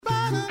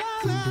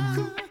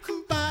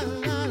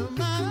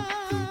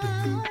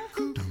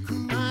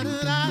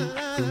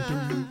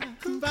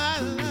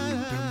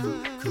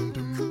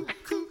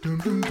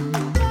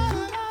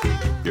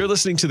You're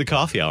listening to The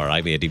Coffee Hour.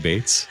 I'm Andy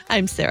Bates.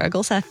 I'm Sarah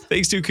Gulseth.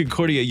 Thanks to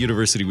Concordia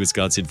University,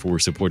 Wisconsin for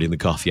supporting The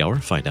Coffee Hour.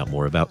 Find out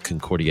more about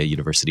Concordia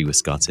University,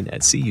 Wisconsin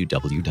at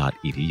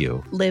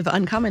cuw.edu. Live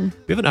uncommon.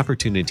 We have an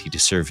opportunity to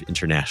serve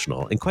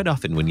international. And quite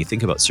often when you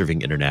think about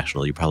serving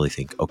international, you probably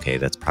think, okay,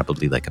 that's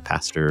probably like a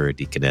pastor or a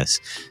deaconess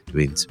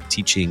doing some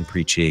teaching,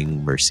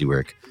 preaching, mercy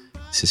work.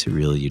 This is a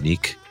really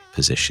unique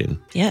position.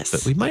 Yes.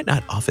 But we might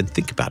not often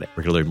think about it.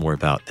 We're going to learn more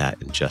about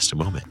that in just a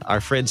moment. Our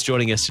friends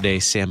joining us today,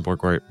 Sam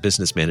Borgwart,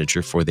 Business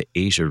Manager for the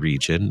Asia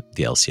region,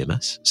 the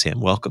LCMS. Sam,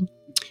 welcome.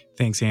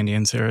 Thanks, Andy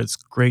and Sarah. It's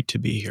great to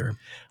be here.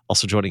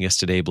 Also joining us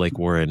today, Blake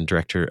Warren,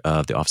 Director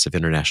of the Office of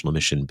International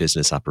Mission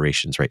Business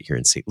Operations right here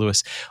in St.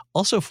 Louis.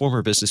 Also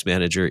former Business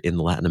Manager in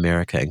the Latin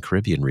America and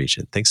Caribbean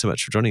region. Thanks so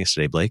much for joining us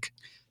today, Blake.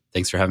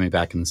 Thanks for having me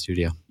back in the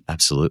studio.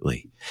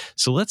 Absolutely.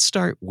 So let's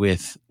start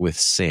with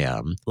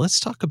Sam. Let's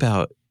talk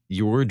about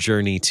your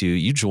journey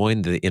you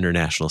joined the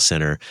International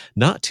Center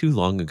not too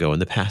long ago in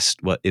the past,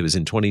 it was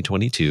in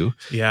 2022.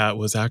 Yeah, it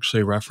was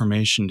actually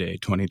Reformation Day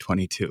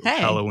 2022,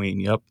 Hey. Halloween.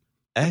 Yep.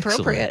 Excellent.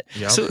 Appropriate.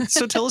 Yep.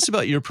 So tell us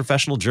about your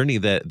professional journey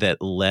that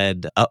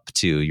led up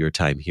to your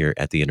time here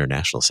at the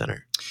International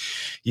Center.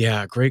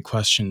 Yeah, great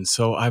question.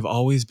 So I've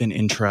always been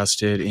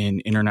interested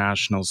in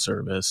international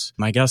service.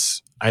 I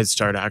guess I'd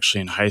start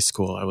actually in high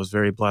school. I was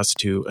very blessed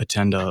to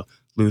attend a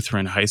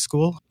Lutheran high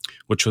school,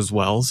 which was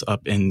Wells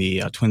up in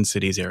the Twin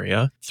Cities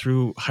area.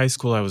 Through high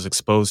school, I was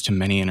exposed to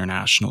many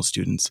international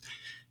students.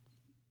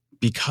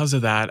 Because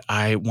of that,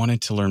 I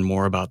wanted to learn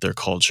more about their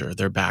culture,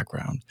 their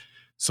background.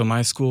 So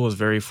my school was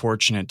very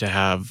fortunate to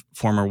have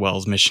former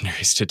Wells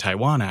missionaries to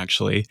Taiwan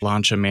actually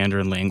launch a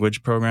Mandarin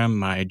language program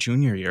my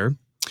junior year.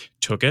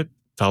 Took it,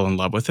 fell in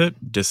love with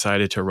it,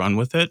 decided to run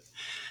with it,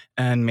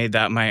 and made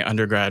that my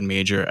undergrad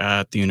major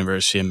at the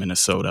University of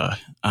Minnesota.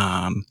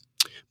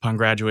 Upon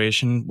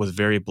graduation, was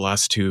very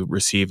blessed to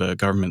receive a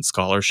government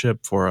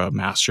scholarship for a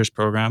master's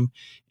program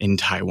in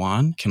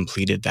Taiwan,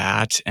 completed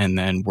that, and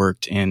then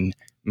worked in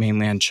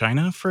mainland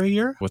China for a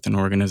year with an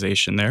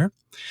organization there.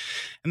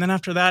 And then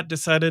after that,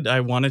 decided I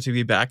wanted to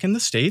be back in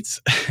the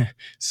States.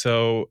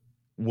 So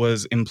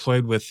was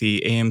employed with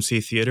the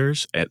AMC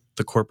Theaters at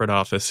the corporate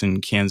office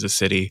in Kansas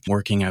City,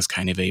 working as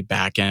kind of a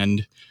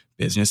back-end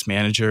business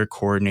manager,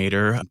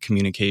 coordinator,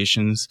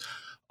 communications,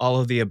 all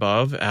of the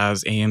above,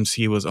 as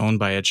AMC was owned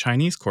by a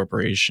Chinese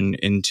corporation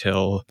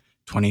until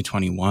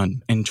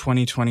 2021. In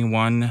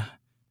 2021,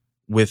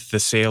 with the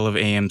sale of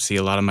AMC,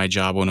 a lot of my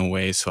job went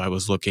away. So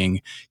I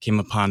came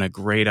upon a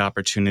great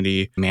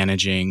opportunity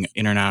managing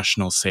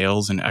international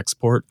sales and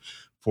export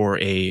for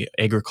a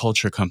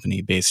agriculture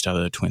company based out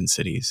of the Twin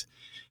Cities.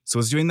 So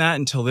I was doing that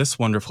until this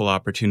wonderful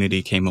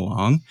opportunity came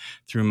along,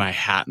 threw my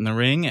hat in the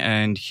ring,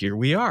 and here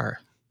we are.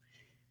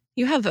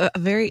 You have a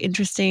very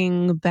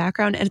interesting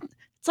background, and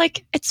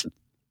it's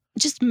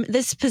just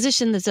this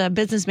position, this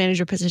business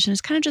manager position,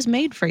 is kind of just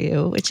made for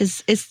you, which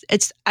is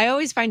I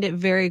always find it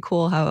very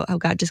cool how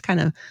God just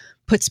kind of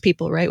puts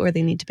people right where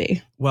they need to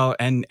be. Well,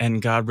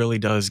 and God really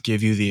does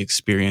give you the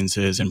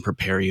experiences and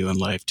prepare you in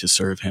life to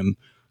serve him,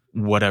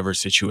 whatever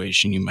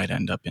situation you might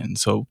end up in.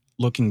 So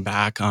looking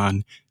back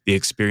on the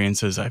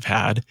experiences I've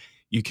had,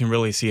 you can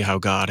really see how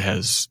God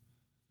has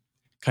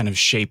kind of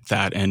shaped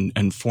that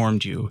and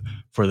formed you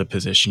for the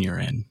position you're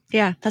in.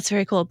 Yeah, that's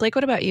very cool. Blake,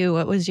 what about you?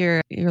 What was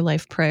your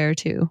life prior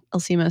to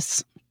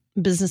LCMS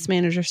business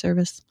manager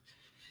service?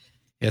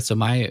 Yeah, so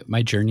my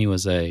journey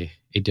was a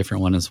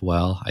different one as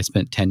well. I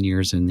spent 10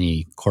 years in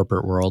the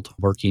corporate world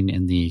working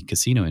in the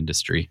casino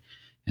industry.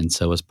 And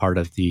so as part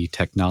of the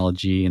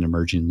technology and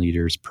emerging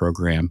leaders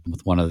program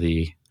with one of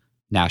the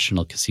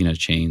national casino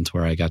chains,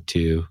 where I got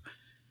to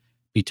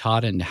be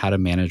taught in how to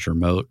manage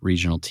remote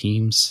regional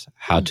teams,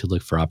 how to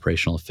look for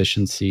operational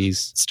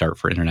efficiencies, start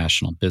for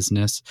international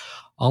business,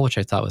 all which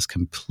I thought was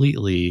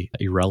completely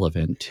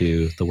irrelevant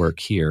to the work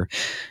here.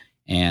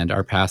 And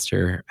our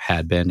pastor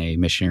had been a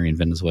missionary in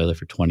Venezuela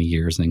for 20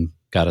 years and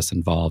got us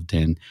involved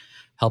in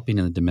helping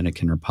in the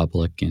Dominican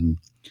Republic. And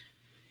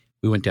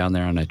we went down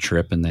there on a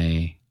trip, and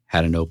they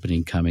had an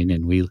opening coming,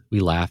 and we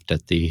laughed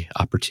at the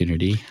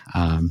opportunity.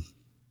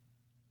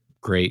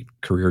 Great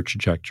career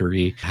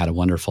trajectory, had a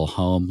wonderful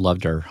home,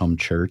 loved our home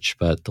church,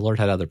 but the Lord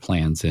had other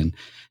plans. And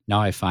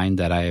now I find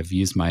that I have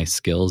used my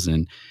skills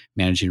in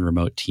managing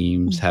remote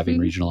teams, having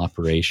regional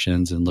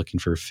operations, and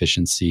looking for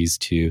efficiencies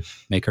to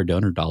make our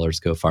donor dollars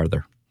go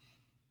farther.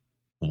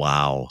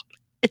 Wow.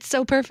 It's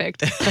so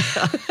perfect.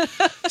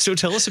 So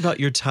tell us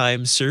about your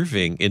time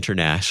serving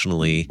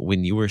internationally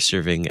when you were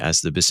serving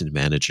as the business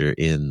manager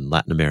in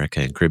Latin America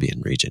and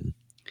Caribbean region.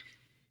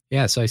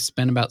 Yeah, so I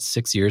spent about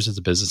 6 years as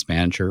a business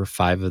manager,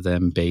 5 of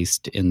them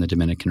based in the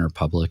Dominican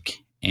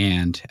Republic.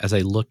 And as I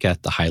look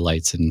at the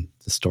highlights and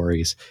the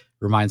stories,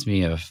 it reminds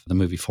me of the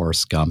movie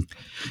Forrest Gump.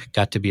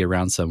 Got to be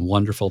around some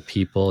wonderful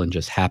people and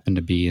just happened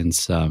to be in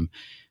some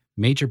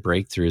major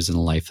breakthroughs in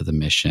the life of the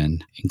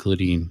mission,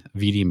 including a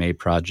VDMA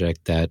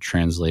project that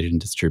translated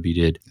and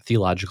distributed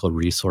theological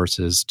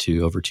resources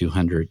to over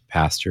 200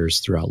 pastors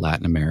throughout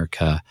Latin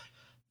America,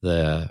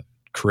 the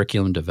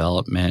curriculum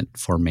development,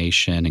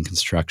 formation, and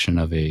construction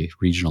of a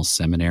regional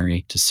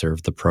seminary to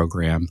serve the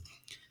program,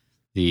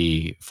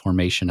 the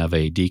formation of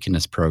a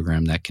deaconess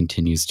program that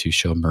continues to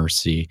show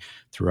mercy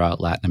throughout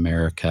Latin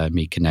America and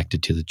be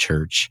connected to the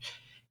church,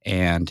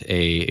 and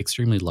a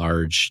extremely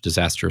large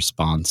disaster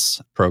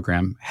response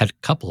program. Had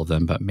a couple of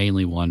them, but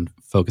mainly one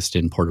focused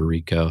in Puerto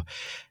Rico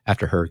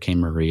after Hurricane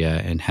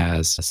Maria, and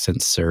has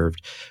since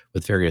served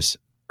with various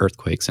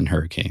earthquakes and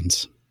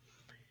hurricanes.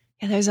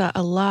 Yeah, there's a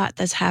lot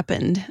that's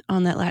happened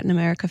on that Latin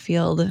America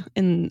field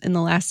in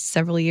the last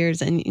several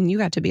years, and you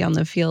got to be on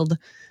the field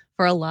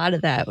for a lot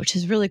of that, which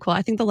is really cool.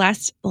 I think the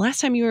last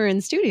time you were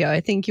in studio, I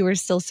think you were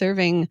still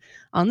serving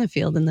on the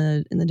field in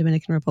the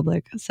Dominican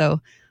Republic. So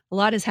a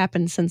lot has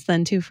happened since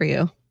then too for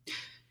you.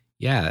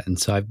 Yeah, and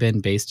so I've been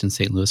based in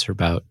St. Louis for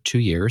about 2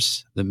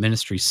 years. The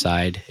ministry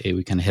side,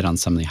 we kind of hit on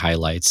some of the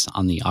highlights.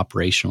 On the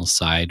operational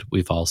side,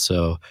 we've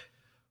also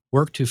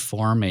work to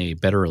form a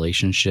better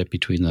relationship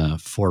between the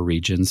 4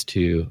 regions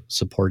to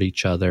support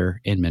each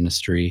other in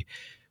ministry.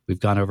 We've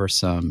gone over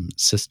some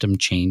system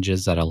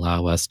changes that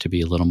allow us to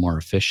be a little more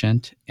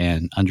efficient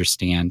and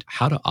understand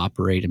how to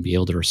operate and be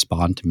able to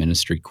respond to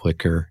ministry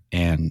quicker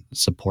and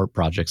support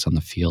projects on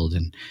the field.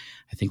 And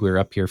I think we were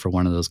up here for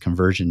one of those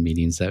conversion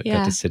meetings that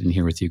got to sit in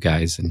here with you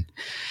guys. And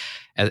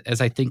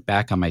as I think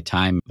back on my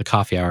time, the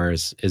coffee hour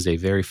is a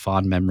very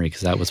fond memory,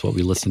 because that was what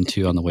we listened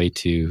to on the way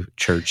to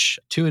church,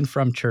 to and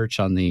from church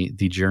on the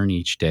journey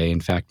each day. In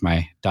fact,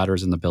 my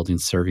daughter's in the building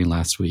serving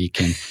last week,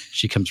 and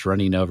she comes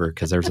running over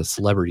because there's a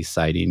celebrity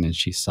sighting, and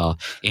she saw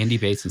Andy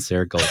Bates and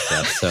Sarah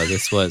Goldstedt. So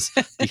this was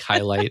the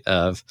highlight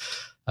of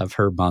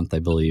her month, I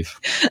believe.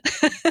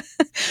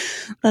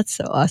 That's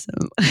so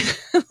awesome.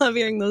 I love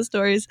hearing those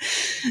stories.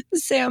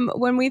 Sam,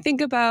 when we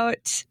think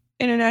about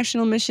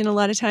international mission, a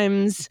lot of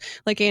times,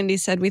 like Andy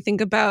said, we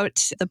think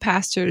about the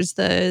pastors,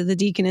 the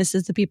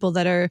deaconesses, the people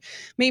that are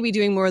maybe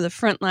doing more of the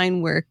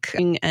frontline work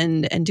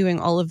and doing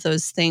all of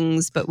those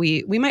things, but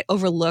we might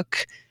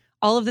overlook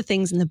all of the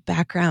things in the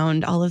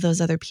background, all of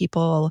those other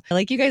people,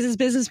 like you guys as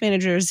business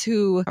managers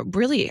who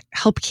really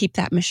help keep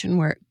that mission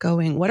work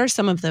going. What are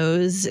some of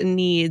those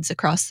needs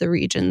across the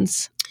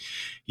regions?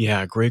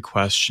 Yeah, great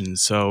question.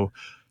 So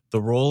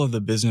the role of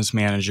the business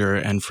manager,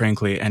 and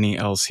frankly, any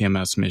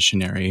LCMS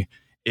missionary,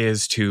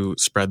 is to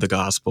spread the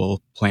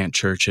gospel, plant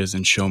churches,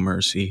 and show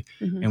mercy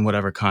in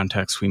whatever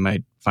context we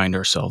might find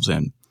ourselves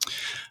in.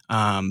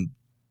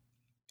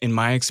 In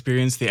my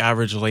experience, the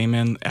average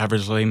layman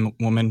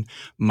woman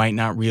might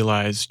not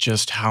realize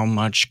just how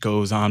much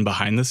goes on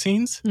behind the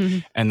scenes.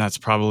 And that's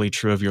probably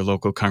true of your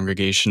local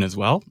congregation as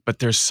well. But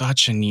there's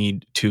such a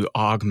need to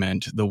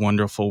augment the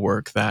wonderful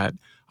work that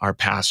our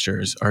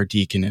pastors, our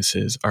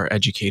deaconesses, our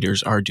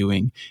educators are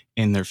doing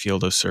in their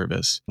field of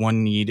service.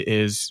 One need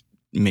is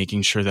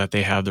making sure that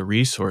they have the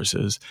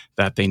resources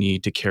that they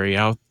need to carry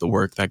out the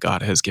work that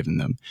God has given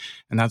them.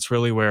 And that's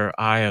really where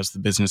I, as the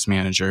business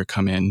manager,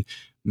 come in,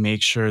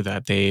 make sure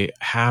that they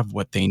have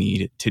what they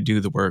need to do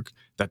the work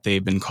that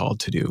they've been called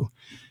to do.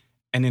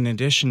 And in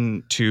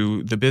addition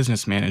to the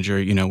business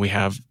manager, we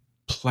have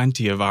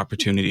plenty of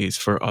opportunities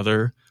for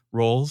other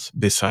roles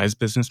besides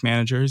business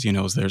managers.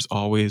 There's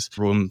always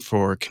room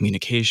for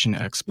communication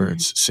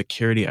experts,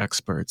 security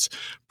experts,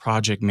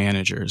 project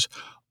managers,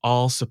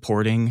 all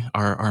supporting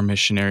our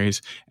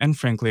missionaries, and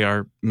frankly,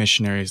 our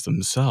missionaries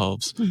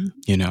themselves,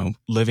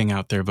 living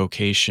out their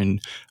vocation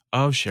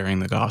of sharing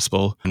the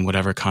gospel in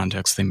whatever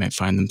context they might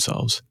find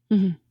themselves.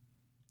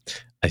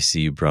 I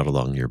see you brought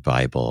along your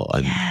Bible.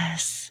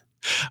 Yes.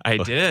 I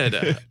did.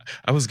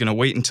 I was going to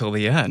wait until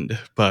the end,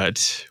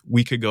 but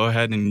we could go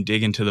ahead and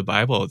dig into the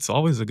Bible. It's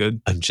always a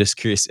good... I'm just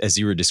curious, as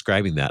you were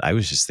describing that, I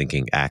was just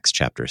thinking Acts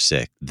chapter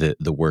 6,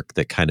 the work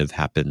that kind of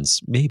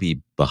happens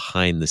maybe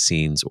behind the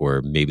scenes,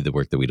 or maybe the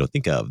work that we don't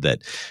think of,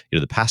 that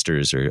the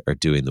pastors are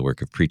doing the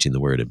work of preaching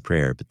the word and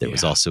prayer, but there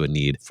was also a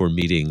need for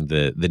meeting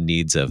the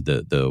needs of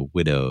the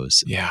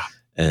widows. Yeah.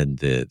 And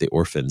the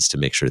orphans, to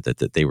make sure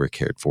that they were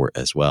cared for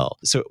as well.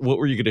 So what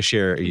were you going to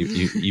share?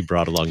 You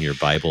brought along your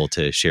Bible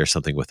to share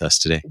something with us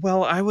today.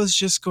 Well, I was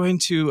just going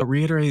to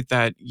reiterate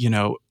that,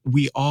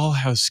 we all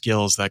have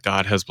skills that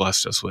God has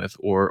blessed us with,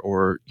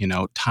 or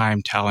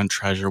time, talent,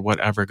 treasure,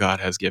 whatever God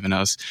has given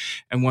us.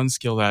 And one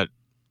skill that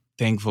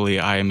thankfully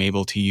I am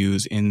able to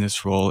use in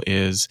this role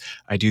is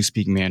I do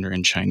speak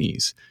Mandarin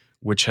Chinese,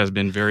 which has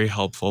been very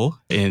helpful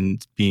in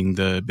being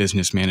the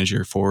business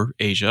manager for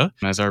Asia,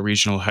 as our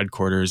regional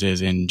headquarters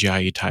is in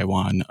Jiayi,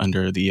 Taiwan,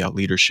 under the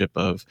leadership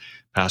of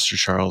Pastor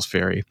Charles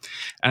Ferry.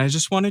 And I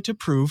just wanted to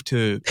prove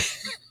to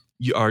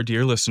our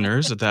dear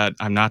listeners that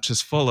I'm not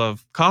just full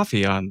of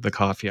coffee on the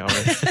coffee hour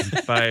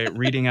by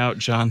reading out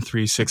John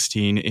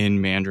 3:16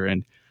 in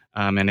Mandarin.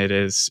 And it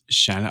is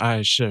神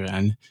爱世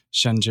人，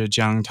甚至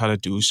将他的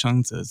独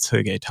生子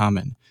赐给他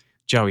们，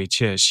叫一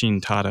切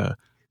信他的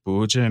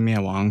不至灭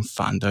亡，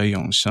反得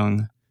永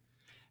生.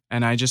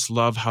 And I just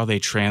love how they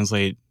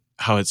translate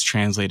how it's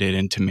translated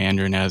into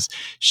Mandarin as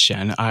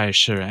神爱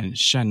世人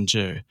甚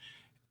至,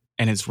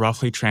 and it's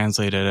roughly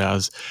translated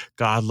as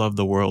God loved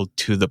the world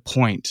to the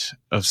point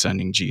of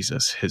sending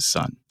Jesus, his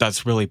son.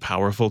 That's really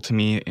powerful to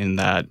me in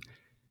that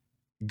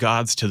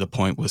God's to the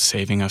point was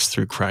saving us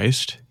through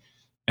Christ.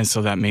 And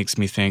so that makes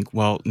me think,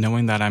 well,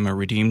 knowing that I'm a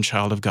redeemed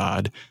child of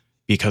God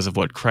because of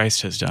what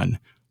Christ has done,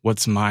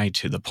 what's my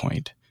to the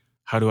point?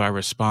 How do I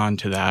respond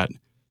to that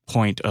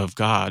point of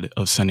God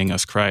of sending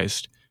us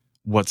Christ?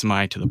 What's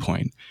my to the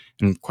point?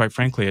 And quite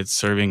frankly, it's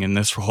serving in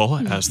this role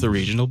as the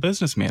regional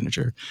business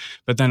manager.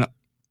 But then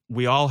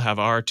we all have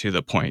our to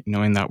the point,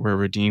 knowing that we're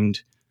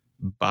redeemed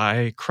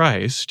by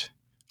Christ.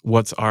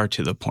 What's our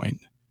to the point?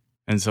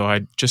 And so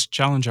I just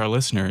challenge our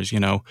listeners,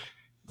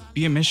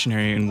 be a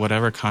missionary in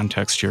whatever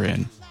context you're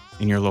in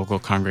your local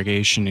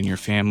congregation, in your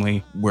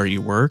family, where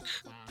you work.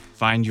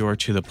 Find your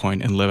to the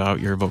point and live out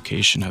your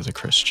vocation as a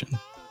Christian.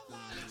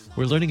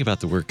 We're learning about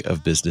the work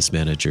of business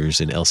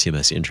managers in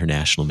LCMS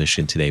International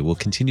Mission today. We'll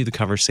continue the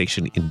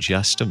conversation in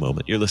just a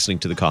moment. You're listening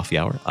to The Coffee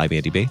Hour. I'm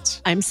Andy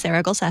Bates. I'm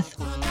Sarah Gulseth.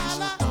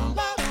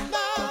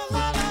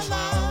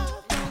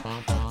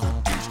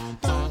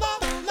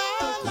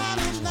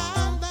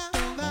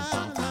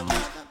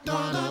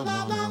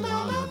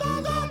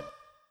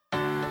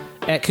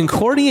 At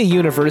Concordia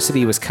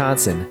University,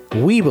 Wisconsin,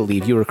 we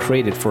believe you were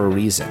created for a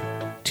reason: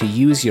 to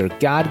use your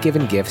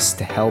God-given gifts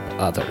to help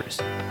others,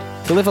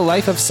 to live a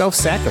life of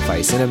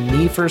self-sacrifice in a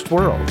me-first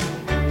world,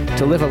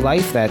 to live a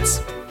life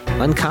that's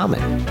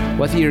uncommon.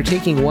 Whether you're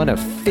taking one of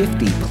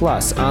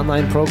 50-plus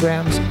online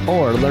programs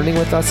or learning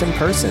with us in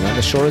person on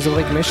the shores of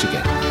Lake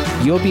Michigan,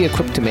 you'll be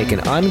equipped to make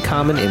an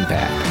uncommon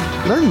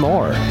impact. Learn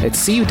more at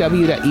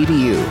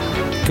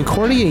cuw.edu.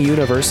 Concordia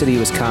University,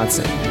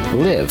 Wisconsin.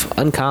 Live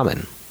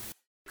uncommon.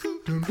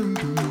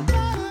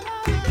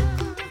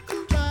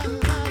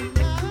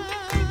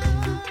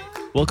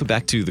 Welcome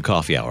back to The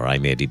Coffee Hour.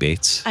 I'm Andy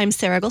Bates. I'm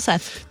Sarah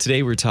Gulseth.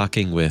 Today we're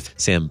talking with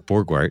Sam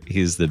Borgwart.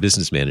 He's the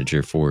business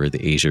manager for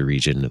the Asia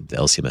region of the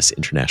LCMS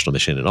International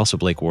Mission, and also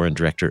Blake Warren,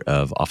 director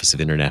of Office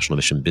of International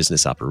Mission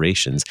Business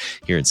Operations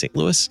here in St.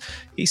 Louis.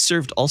 He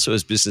served also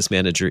as business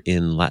manager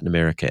in Latin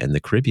America and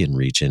the Caribbean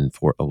region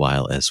for a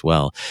while as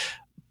well.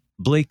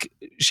 Blake,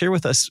 share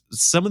with us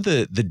some of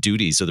the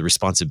duties or the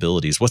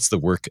responsibilities. What's the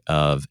work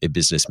of a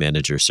business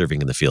manager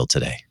serving in the field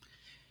today?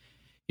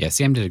 Yeah,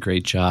 Sam did a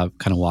great job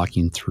kind of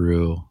walking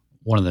through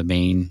one of the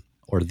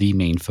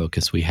main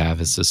focus we have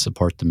is to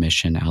support the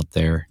mission out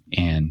there.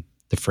 And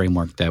the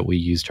framework that we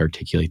use to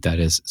articulate that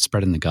is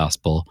spreading the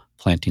gospel,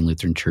 planting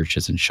Lutheran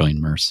churches, and showing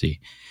mercy.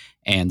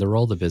 And the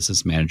role the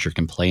business manager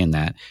can play in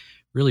that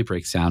really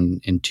breaks down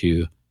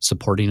into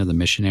supporting of the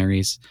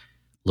missionaries,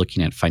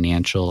 looking at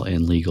financial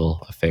and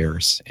legal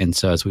affairs. And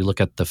so as we look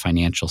at the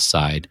financial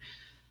side,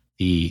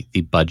 the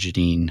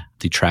budgeting,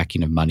 the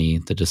tracking of money,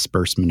 the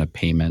disbursement of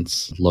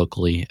payments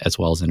locally as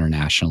well as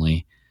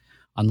internationally.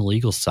 On the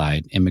legal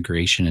side,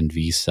 immigration and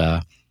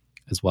visa,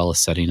 as well as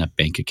setting up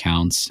bank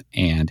accounts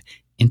and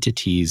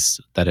entities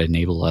that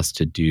enable us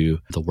to do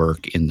the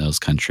work in those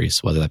countries,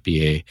 whether that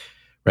be a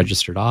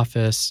registered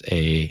office,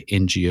 a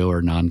NGO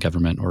or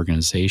non-government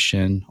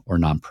organization, or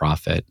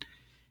nonprofit.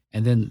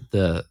 And then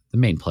the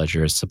main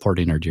pleasure is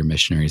supporting our dear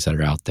missionaries that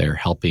are out there,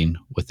 helping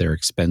with their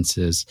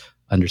expenses,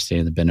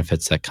 understanding the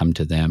benefits that come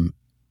to them,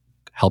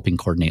 helping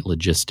coordinate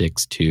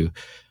logistics to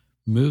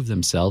move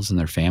themselves and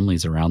their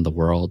families around the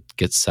world,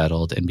 get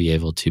settled, and be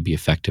able to be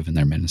effective in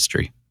their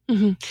ministry.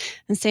 Mm-hmm.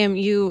 And Sam,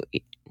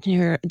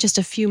 you're just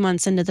a few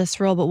months into this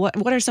role, but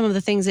what are some of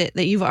the things that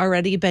you've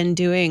already been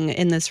doing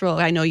in this role?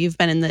 I know you've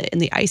been in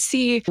the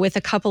IC with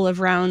a couple of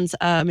rounds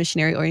of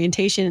missionary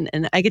orientation,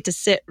 and I get to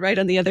sit right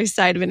on the other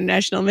side of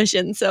international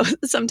mission. So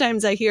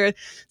sometimes I hear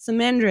some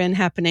Mandarin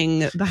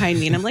happening behind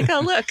me, and I'm like,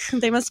 oh, look,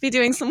 they must be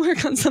doing some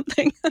work on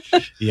something.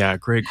 Yeah,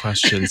 great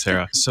question,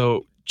 Sarah.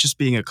 So just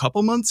being a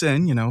couple months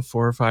in,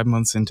 4 or 5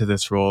 months into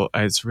this role,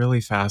 it's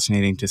really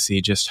fascinating to see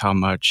just how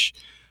much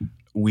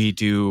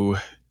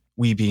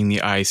we being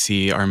the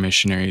IC, our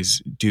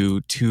missionaries, do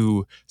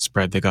to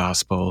spread the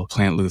gospel,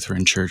 plant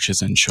Lutheran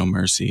churches, and show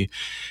mercy.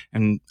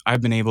 And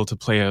I've been able to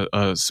play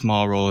a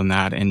small role in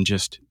that and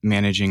just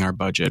managing our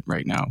budget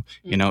right now.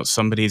 Mm-hmm.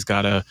 Somebody's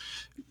got to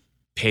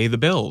pay the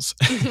bills.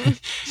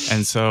 Mm-hmm.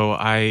 And so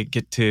I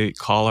get to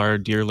call our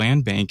dear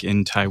land bank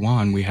in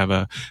Taiwan. We have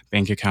a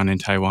bank account in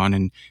Taiwan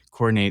and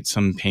coordinate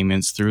some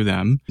payments through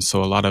them.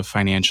 So a lot of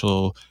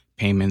financial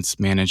payments,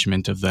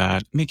 management of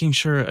that, making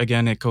sure,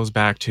 again, it goes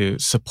back to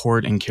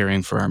support and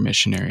caring for our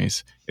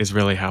missionaries is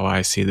really how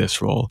I see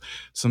this role.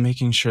 So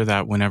making sure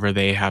that whenever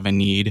they have a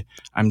need,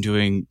 I'm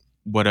doing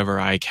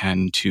whatever I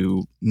can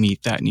to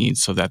meet that need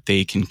so that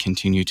they can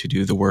continue to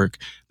do the work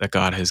that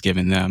God has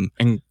given them.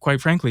 And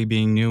quite frankly,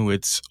 being new,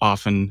 it's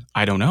often,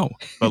 I don't know,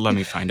 but let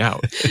me find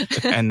out.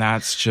 And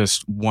that's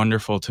just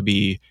wonderful to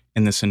be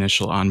in this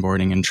initial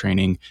onboarding and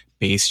training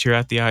based here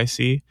at the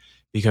IC,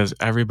 because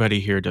everybody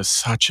here does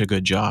such a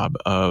good job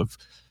of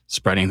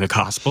spreading the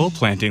gospel,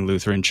 planting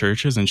Lutheran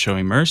churches, and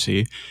showing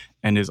mercy,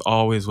 and is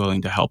always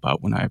willing to help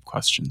out when I have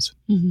questions.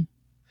 Mm-hmm.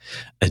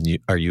 And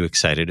are you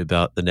excited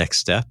about the next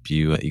step?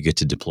 You get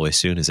to deploy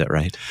soon, is that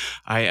right?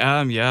 I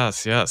am,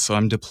 yes. So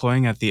I'm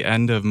deploying at the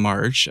end of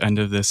March, end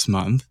of this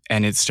month,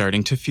 and it's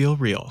starting to feel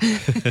real,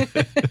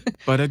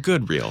 but a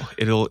good real.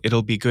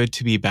 It'll be good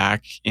to be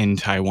back in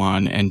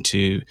Taiwan and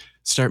to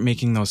start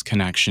making those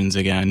connections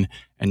again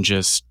and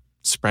just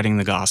spreading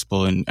the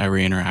gospel in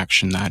every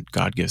interaction that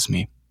God gives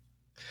me.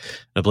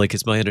 Now, Blake,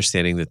 it's my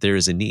understanding that there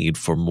is a need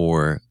for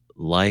more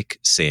like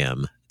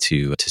Sam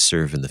to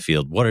serve in the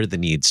field. What are the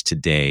needs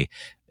today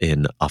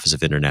in Office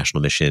of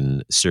International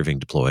Mission serving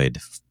deployed,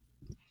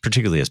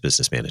 particularly as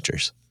business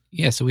managers?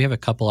 Yeah, so we have a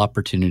couple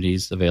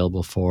opportunities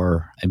available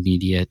for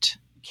immediate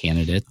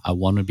candidates.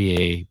 One would be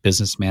a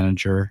business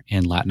manager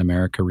in Latin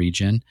America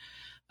region.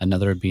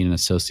 Another would be an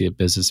associate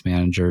business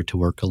manager to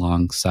work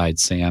alongside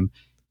Sam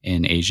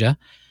in Asia.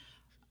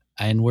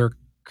 And we're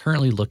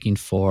currently looking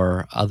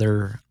for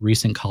other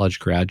recent college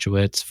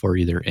graduates for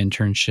either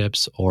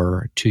internships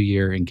or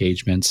 2-year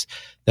engagements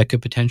that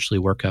could potentially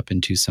work up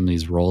into some of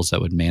these roles that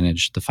would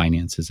manage the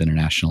finances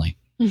internationally.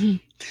 Mm-hmm.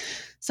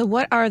 So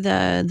what are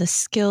the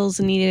skills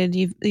needed?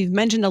 You've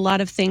mentioned a lot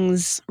of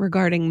things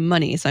regarding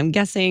money. So I'm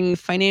guessing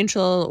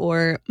financial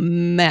or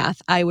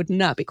math. I would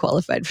not be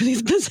qualified for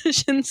these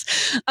positions.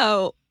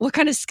 What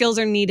kind of skills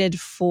are needed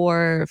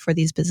for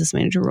these business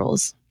manager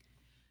roles?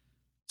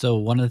 So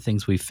one of the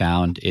things we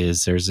found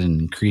is there's an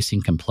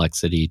increasing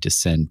complexity to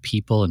send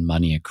people and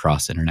money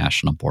across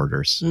international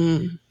borders.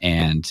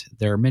 And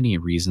there are many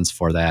reasons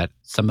for that.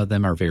 Some of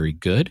them are very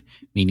good,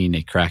 meaning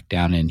they crack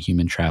down in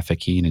human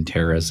trafficking and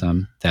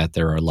terrorism, that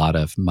there are a lot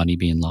of money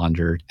being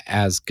laundered.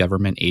 As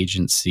government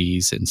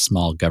agencies and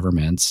small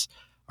governments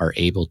are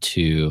able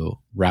to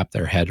wrap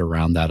their head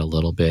around that a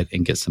little bit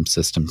and get some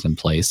systems in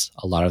place,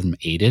 a lot of them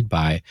aided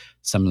by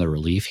some of the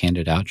relief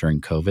handed out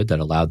during COVID that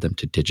allowed them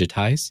to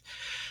digitize.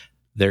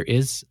 There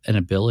is an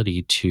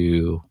ability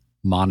to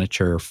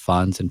monitor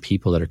funds and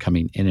people that are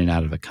coming in and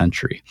out of a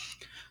country.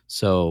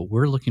 So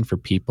we're looking for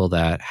people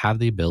that have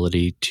the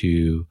ability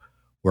to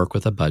work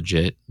with a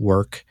budget,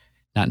 work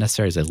not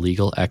necessarily as a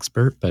legal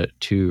expert, but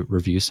to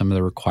review some of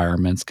the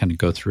requirements, kind of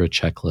go through a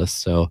checklist.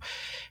 So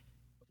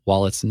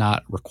while it's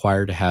not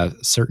required to have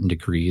certain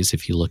degrees,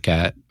 if you look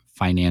at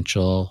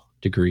financial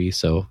degree,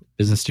 so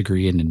business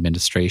degree in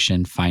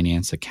administration,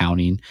 finance,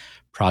 accounting,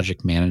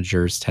 project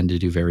managers tend to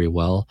do very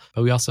well.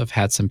 But we also have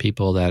had some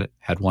people that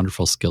had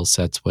wonderful skill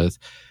sets with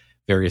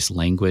various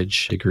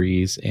language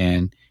degrees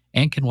and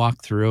can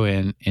walk through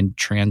and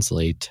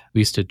translate. We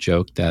used to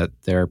joke that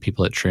there are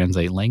people that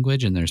translate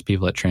language and there's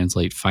people that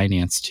translate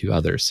finance to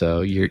others.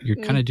 So you're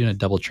kind of doing a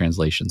double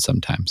translation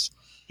sometimes.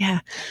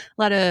 Yeah,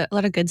 a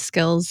lot of good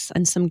skills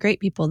and some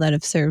great people that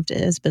have served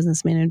as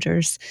business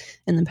managers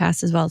in the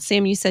past as well.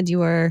 Sam, you said you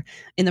were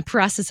in the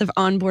process of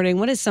onboarding.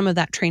 What is some of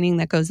that training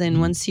that goes in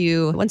once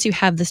you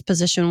have this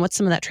position? What's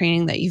some of that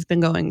training that you've been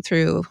going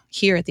through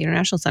here at the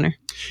International Center?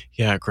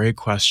 Yeah, great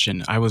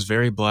question. I was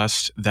very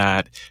blessed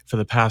that for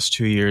the past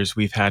 2 years,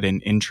 we've had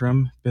an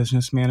interim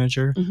business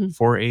manager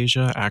for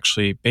Asia,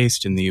 actually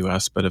based in the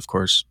U.S., but of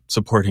course,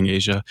 supporting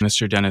Asia,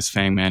 Mr. Dennis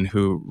Fangman,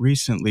 who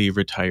recently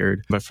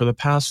retired. But for the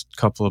past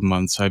couple of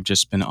months, I've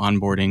just been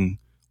onboarding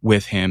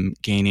with him,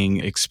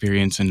 gaining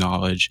experience and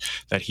knowledge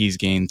that he's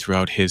gained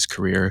throughout his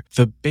career.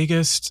 The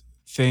biggest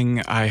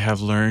thing I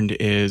have learned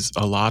is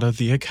a lot of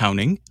the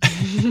accounting,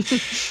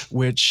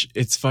 which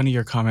it's funny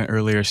your comment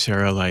earlier,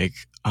 Sarah, like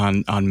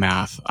on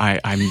math.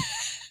 I'm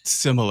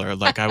similar.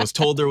 Like I was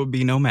told there would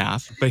be no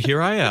math, but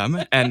here I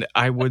am. And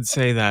I would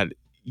say that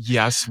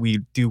yes, we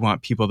do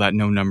want people that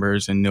know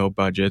numbers and know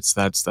budgets.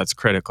 That's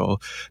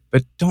critical,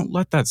 but don't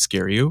let that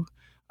scare you.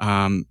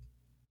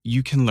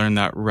 You can learn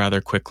that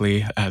rather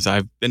quickly, as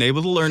I've been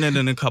able to learn it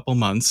in a couple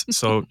months.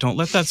 So don't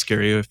let that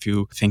scare you if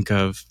you think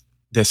of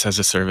this as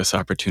a service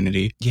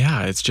opportunity.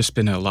 Yeah, it's just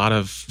been a lot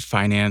of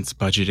finance,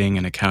 budgeting,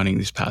 and accounting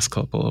these past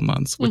couple of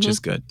months, which is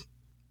good.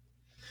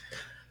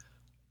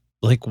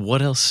 Like,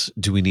 what else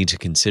do we need to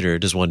consider?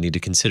 Does one need to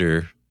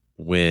consider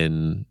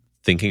when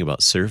thinking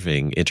about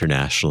serving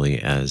internationally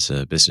as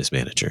a business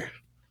manager?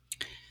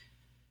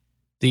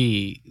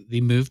 The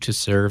move to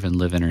serve and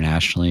live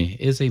internationally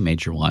is a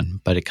major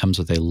one, but it comes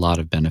with a lot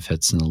of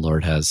benefits, and the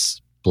Lord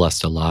has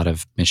blessed a lot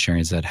of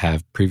missionaries that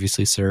have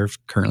previously served,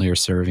 currently are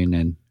serving,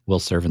 and will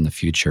serve in the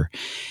future.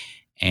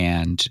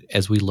 And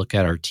as we look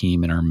at our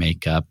team and our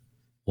makeup,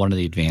 one of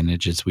the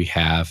advantages we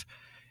have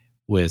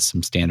with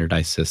some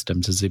standardized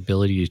systems is the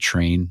ability to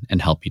train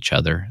and help each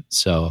other.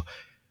 So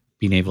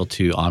being able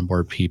to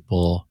onboard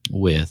people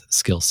with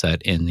skill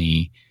set in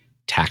the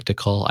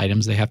tactical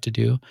items they have to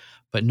do,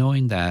 but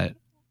knowing that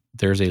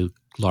there's a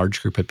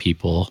large group of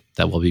people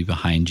that will be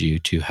behind you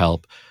to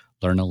help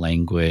learn a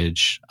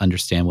language,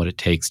 understand what it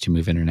takes to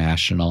move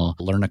international,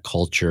 learn a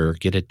culture,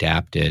 get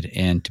adapted,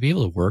 and to be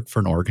able to work for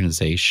an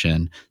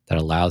organization that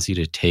allows you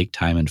to take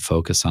time and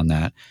focus on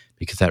that,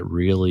 because that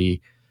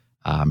really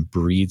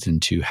breeds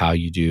into how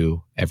you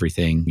do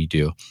everything you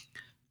do.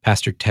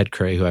 Pastor Ted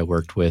Cray, who I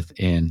worked with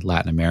in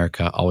Latin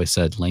America, always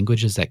said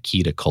language is that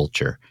key to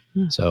culture.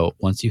 So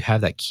once you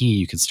have that key,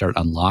 you can start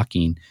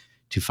unlocking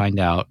to find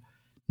out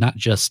not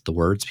just the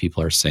words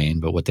people are saying,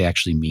 but what they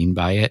actually mean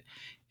by it.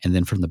 And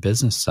then from the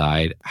business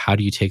side, how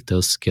do you take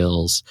those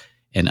skills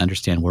and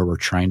understand where we're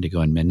trying to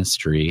go in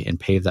ministry and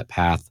pave that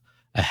path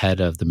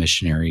ahead of the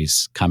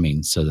missionaries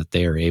coming so that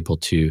they are able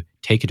to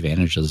take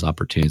advantage of those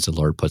opportunities the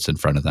Lord puts in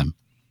front of them.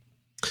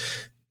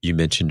 You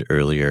mentioned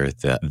earlier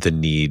the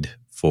need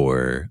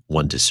for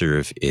one to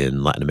serve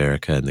in Latin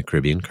America and the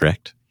Caribbean,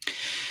 correct?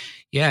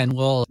 Yeah, and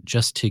we'll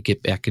just to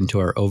get back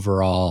into our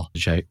overall,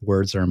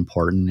 words are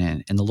important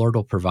and the Lord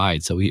will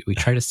provide. So we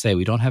try to say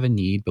we don't have a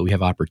need, but we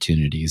have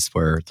opportunities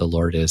where the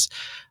Lord has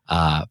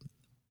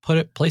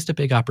placed a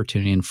big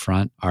opportunity in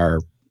front. Our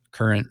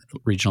current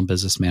regional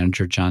business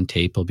manager, John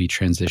Tape, will be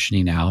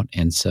transitioning out.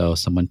 And so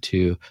someone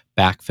to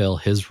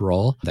backfill his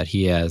role that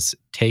he has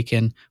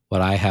taken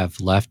what I have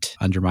left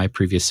under my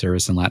previous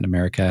service in Latin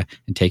America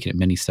and taken it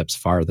many steps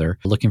farther,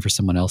 looking for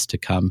someone else to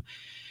come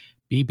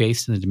be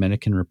based in the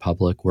Dominican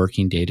Republic,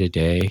 working day to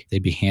day.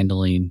 They'd be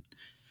handling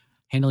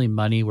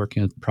money,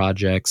 working with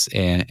projects,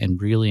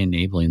 and really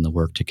enabling the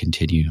work to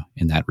continue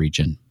in that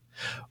region.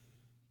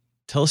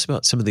 Tell us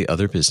about some of the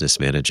other business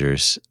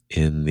managers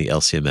in the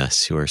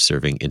LCMS who are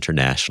serving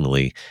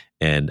internationally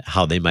and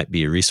how they might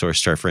be a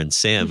resource to our friend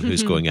Sam,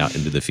 who's going out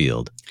into the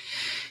field.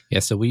 Yeah,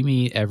 so we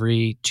meet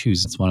every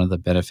Tuesday. It's one of the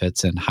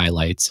benefits and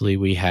highlights.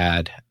 We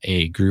had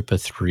a group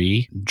of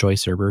 3,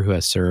 Joyce Erber, who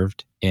has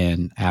served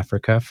in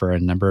Africa for a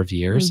number of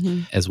years,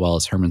 as well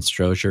as Herman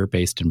Strozier,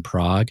 based in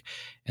Prague.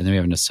 And then we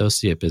have an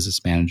associate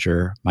business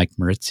manager, Mike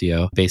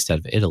Maurizio, based out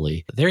of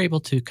Italy. They're able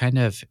to kind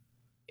of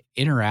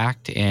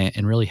interact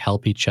and really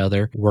help each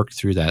other work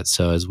through that.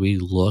 So as we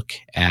look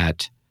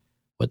at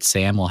what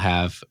Sam will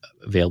have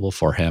available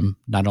for him,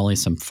 not only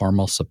some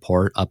formal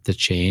support up the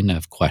chain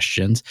of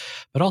questions,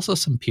 but also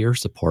some peer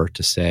support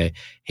to say,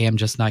 hey, I'm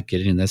just not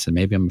getting this, and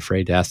maybe I'm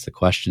afraid to ask the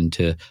question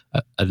to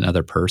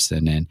another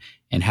person,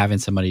 and having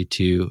somebody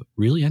to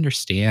really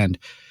understand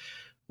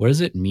what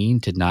does it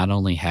mean to not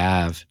only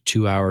have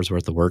 2 hours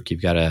worth of work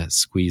you've got to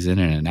squeeze in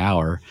an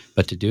hour,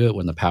 but to do it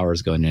when the power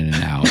is going in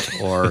and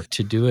out, or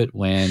to do it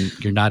when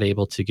you're not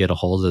able to get a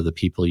hold of the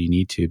people you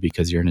need to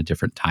because you're in a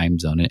different time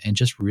zone, and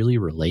just really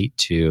relate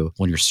to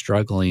when you're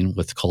struggling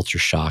with culture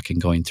shock and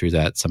going through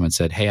that. Someone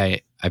said,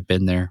 hey, I've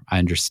been there, I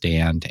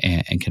understand,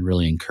 and can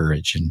really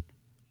encourage. And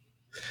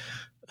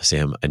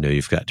Sam, I know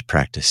you've got to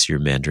practice your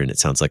Mandarin. It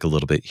sounds like a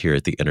little bit here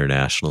at the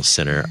International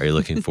Center. Are you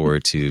looking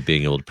forward to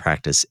being able to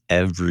practice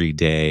every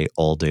day,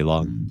 all day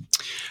long?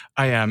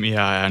 I am,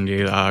 yeah,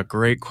 Andy.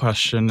 Great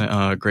question,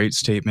 great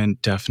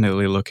statement.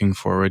 Definitely looking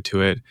forward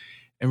to it,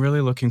 and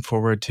really looking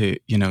forward to,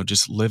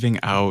 just living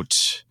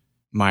out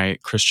my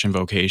Christian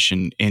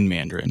vocation in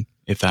Mandarin,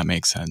 if that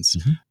makes sense.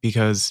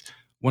 Because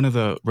one of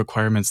the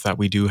requirements that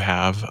we do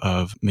have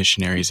of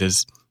missionaries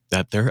is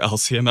that they're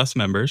LCMS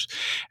members,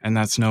 and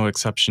that's no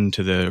exception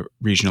to the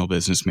regional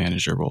business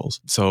manager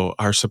roles. So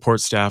our support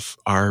staff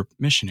are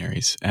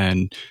missionaries,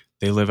 and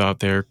they live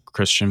out their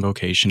Christian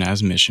vocation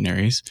as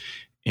missionaries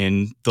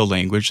in the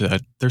language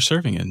that they're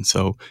serving in.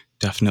 So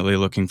definitely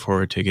looking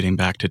forward to getting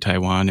back to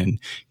Taiwan and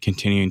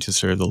continuing to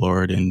serve the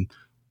Lord in,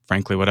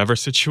 frankly, whatever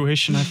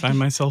situation I find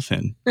myself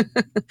in.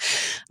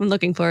 I'm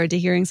looking forward to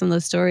hearing some of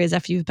those stories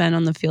after you've been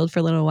on the field for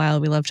a little while.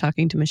 We love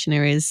talking to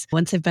missionaries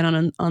once they've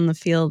been on the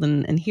field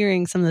and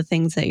hearing some of the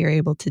things that you're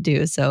able to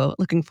do. So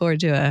looking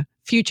forward to a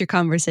future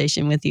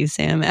conversation with you,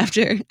 Sam,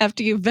 after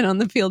you've been on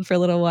the field for a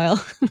little while.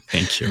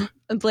 Thank you.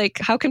 Blake,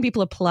 how can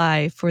people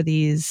apply for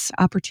these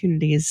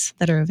opportunities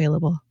that are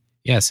available?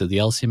 Yeah, so the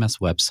LCMS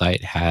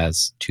website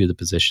has 2 of the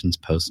positions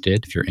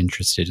posted. If you're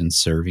interested in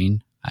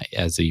serving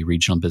as a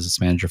regional business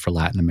manager for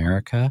Latin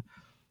America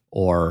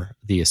or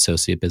the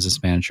associate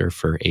business manager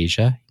for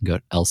Asia, you can go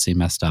to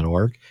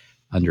lcms.org.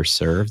 Under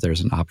serve,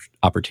 there's an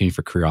opportunity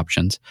for career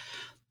options.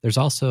 There's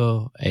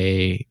also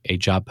a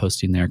job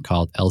posting there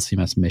called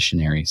LCMS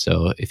Missionary.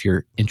 So if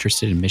you're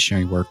interested in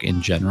missionary work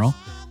in general,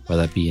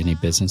 whether that be in a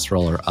business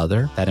role or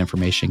other, that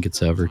information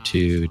gets over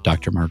to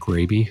Dr. Mark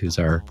Raby, who's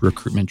our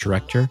recruitment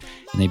director,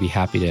 and they'd be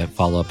happy to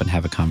follow up and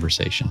have a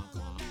conversation.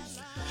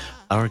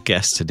 Our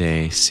guest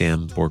today,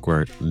 Sam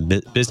Borgwart,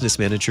 business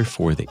manager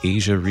for the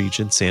Asia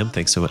region. Sam,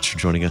 thanks so much for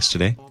joining us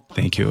today.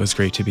 Thank you. It was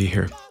great to be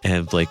here.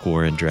 And Blake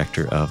Warren,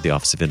 director of the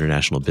Office of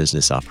International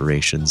Business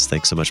Operations.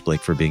 Thanks so much,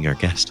 Blake, for being our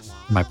guest.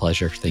 My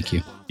pleasure. Thank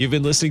you. You've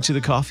been listening to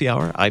The Coffee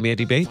Hour. I'm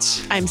Andy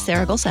Bates. I'm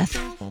Sarah Golseth.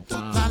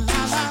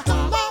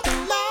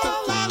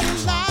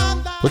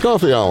 The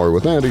Coffee Hour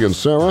with Andy and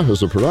Sarah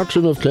is a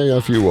production of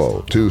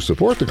KFUO. To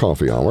support The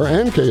Coffee Hour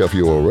and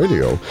KFUO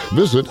Radio,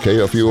 visit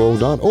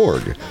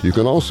KFUO.org. You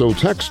can also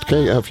text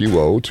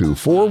KFUO to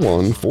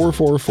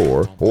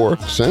 41444 or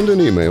send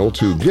an email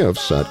to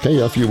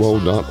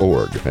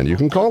gifts@kfuo.org. And you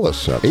can call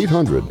us at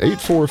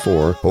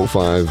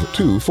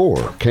 800-844-0524.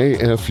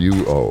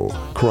 KFUO.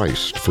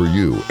 Christ for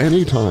you,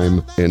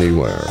 anytime,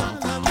 anywhere.